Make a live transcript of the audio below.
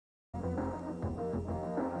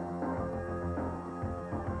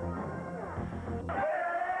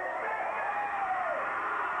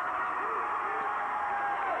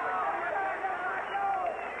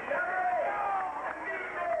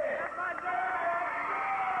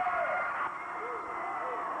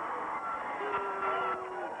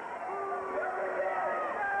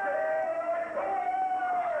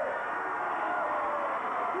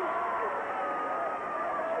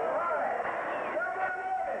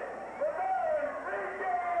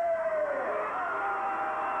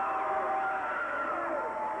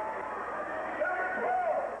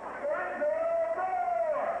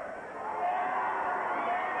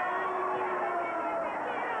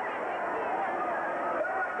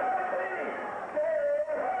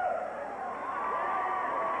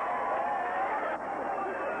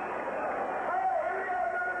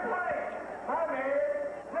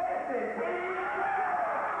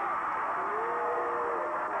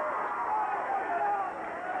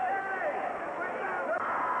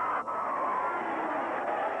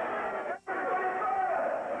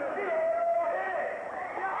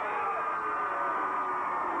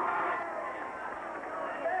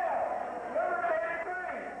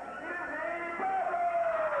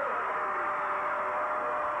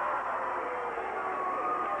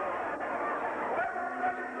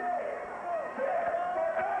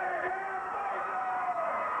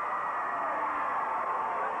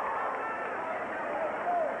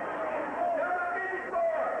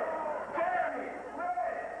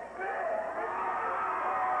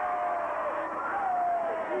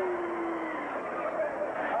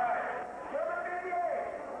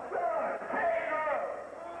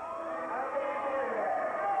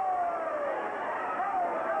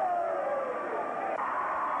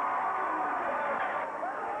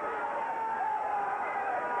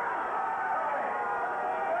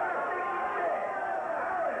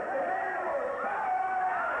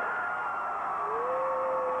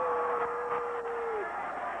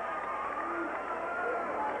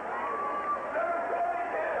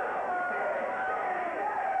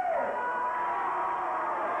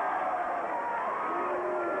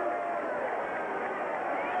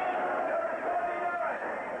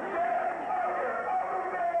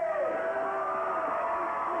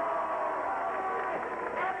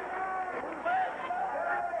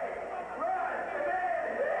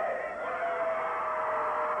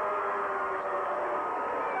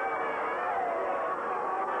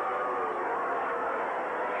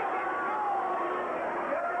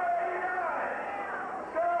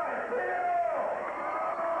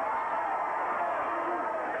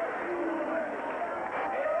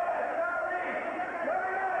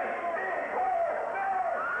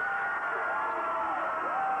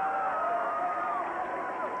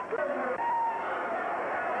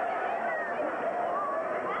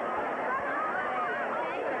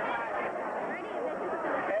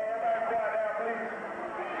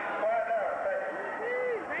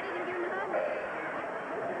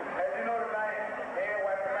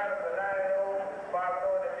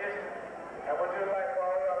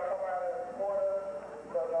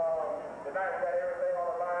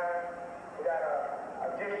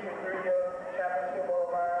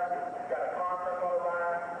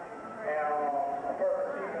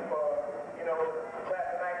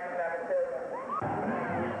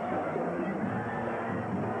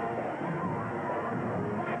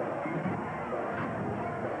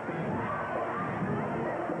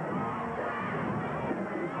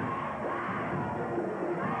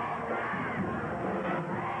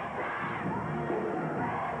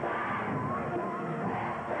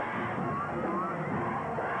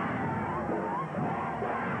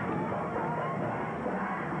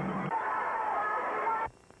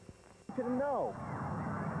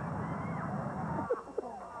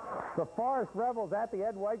The Forest Rebels at the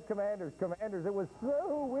Ed White Commanders. Commanders, it was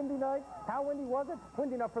so windy night. How windy was it?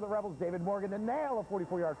 Windy enough for the Rebels. David Morgan to nail a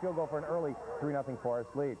 44-yard field goal for an early 3-0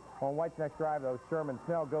 Forest lead. On White's next drive, though, Sherman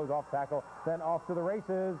Snell goes off tackle, then off to the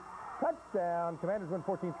races. Touchdown. Commanders win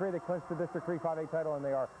 14-3. They clinch the District 3 5A title, and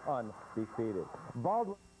they are undefeated.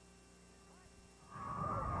 Baldwin.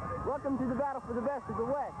 Welcome to the battle for the best of the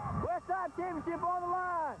West. West Side Championship on the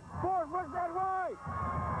line. Forest versus Ed White.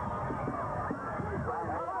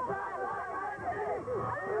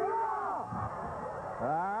 All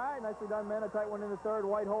right, nicely done, men. A tight one in the third.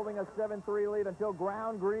 White holding a 7-3 lead until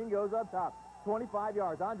Ground Green goes up top. 25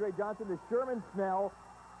 yards. Andre Johnson to Sherman Snell.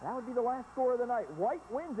 That would be the last score of the night. White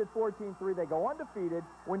wins at 14-3. They go undefeated.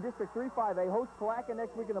 Win District 3-5. They host Palatka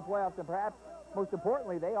next week in the playoffs, and perhaps most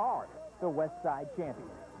importantly, they are the West Side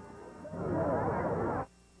champions.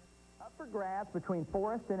 Up for grabs between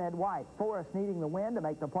Forest and Ed White. Forest needing the win to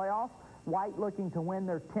make the playoffs. White looking to win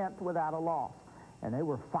their 10th without a loss. And they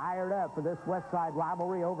were fired up for this West Side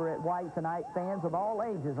rivalry over at White tonight. Fans of all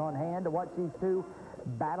ages on hand to watch these two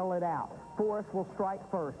battle it out. Forest will strike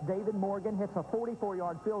first. David Morgan hits a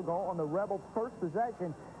 44-yard field goal on the Rebels' first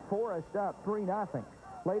possession. Forest up 3-0.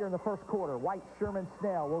 Later in the first quarter, White's Sherman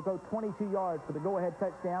Snell will go 22 yards for the go-ahead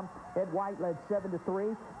touchdown. Ed White led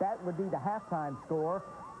 7-3. That would be the halftime score.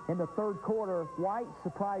 In the third quarter, White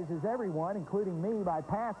surprises everyone, including me, by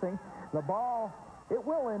passing. The ball, it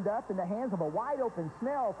will end up in the hands of a wide-open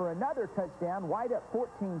Snell for another touchdown. White up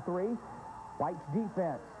 14-3. White's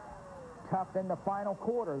defense tough in the final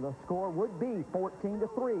quarter. The score would be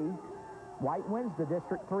 14-3. White wins the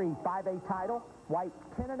District 3 5A title. White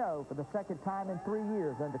 10-0 for the second time in 3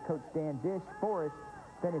 years under Coach Dan Dish. Forest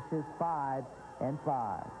finishes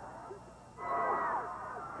 5-5.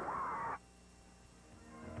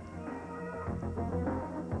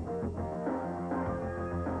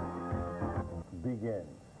 Begins.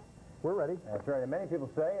 We're ready. That's right. And many people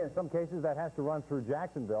say, in some cases, that has to run through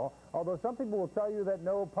Jacksonville. Although some people will tell you that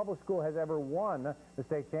no public school has ever won the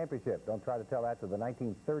state championship. Don't try to tell that to the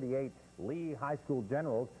 1938 Lee High School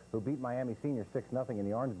Generals who beat Miami Senior 6-0 in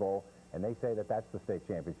the Orange Bowl, and they say that that's the state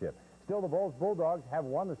championship. Still, the Bulldogs have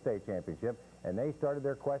won the state championship, and they started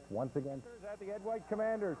their quest once again. At the Ed White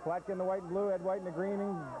Commanders, Palatka in the white and blue, Ed White in the green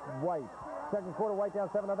and white. Second quarter, White down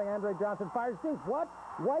 7-0. Andre Johnson fires deep. What?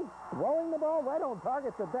 White throwing the ball right on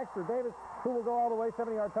target to Dexter Davis, who will go all the way.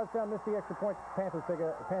 70-yard touchdown, missed the extra point. Panthers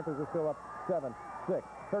are still up 7-6.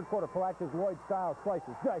 Third quarter, Palatka's Lloyd Styles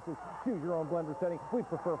slices, dices, choose your own blender setting. We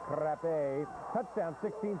prefer frappe. Touchdown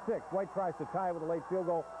 16-6. White tries to tie with a late field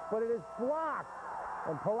goal, but it is blocked.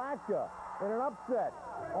 And Palatka, in an upset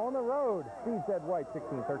on the road, beats Ed White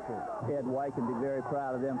 16-13. Ed White can be very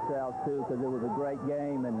proud of themselves, too, because it was a great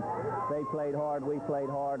game, and they played hard, we played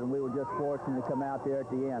hard, and we were just fortunate to come out there at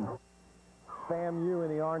the end. FAMU in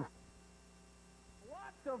the orange.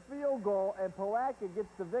 What a field goal, and Palatka gets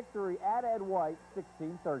the victory at Ed White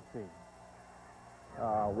 16-13.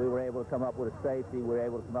 We were able to come up with a safety. We were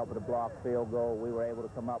able to come up with a blocked field goal. We were able to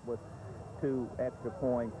come up with 2 extra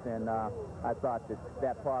points, and I thought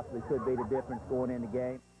that possibly could be the difference going in the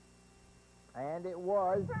game. And it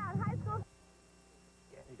was. Yeah,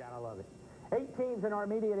 you gotta love it. 8 teams in our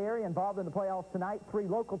immediate area involved in the playoffs tonight. 3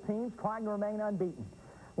 local teams trying to remain unbeaten.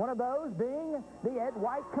 One of those being the Ed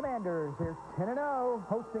White Commanders. Here's 10-0,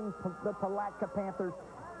 hosting the Palatka Panthers.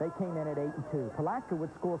 They came in at 8-2. Palatka would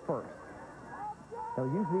score first. They'll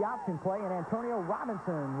use the option play, and Antonio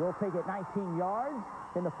Robinson will take it 19 yards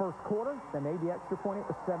in the first quarter. They made the extra point. It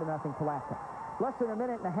was 7-0 Palatka. Less than a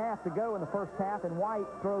minute and a half to go in the first half, and White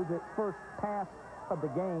throws its first pass of the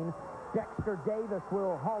game. Dexter Davis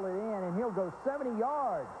will haul it in, and he'll go 70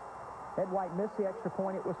 yards. Ed White missed the extra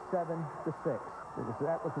point. It was 7-6.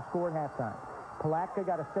 That was the score at halftime. Palatka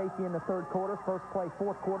got a safety in the third quarter. First play,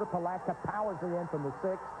 fourth quarter. Palatka powers it in from the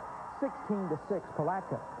 6. 16-6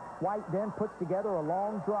 Palatka. White then puts together a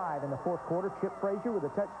long drive in the fourth quarter. Chip Frazier with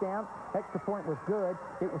a touchdown. Extra point was good.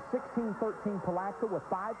 It was 16-13 Palatka with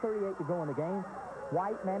 5:38 to go in the game.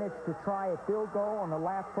 White managed to try a field goal on the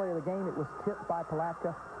last play of the game. It was tipped by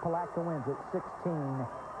Palatka. Palatka wins it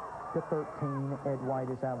 16-13. Ed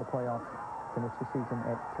White is out of the playoffs. Finished the season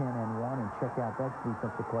at 10-1. And check out that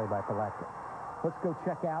defensive play by Palatka. Let's go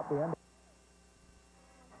check out the under.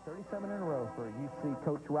 37 in a row for UC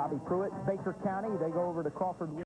coach Robbie Pruitt. Baker County, they go over to Crawford.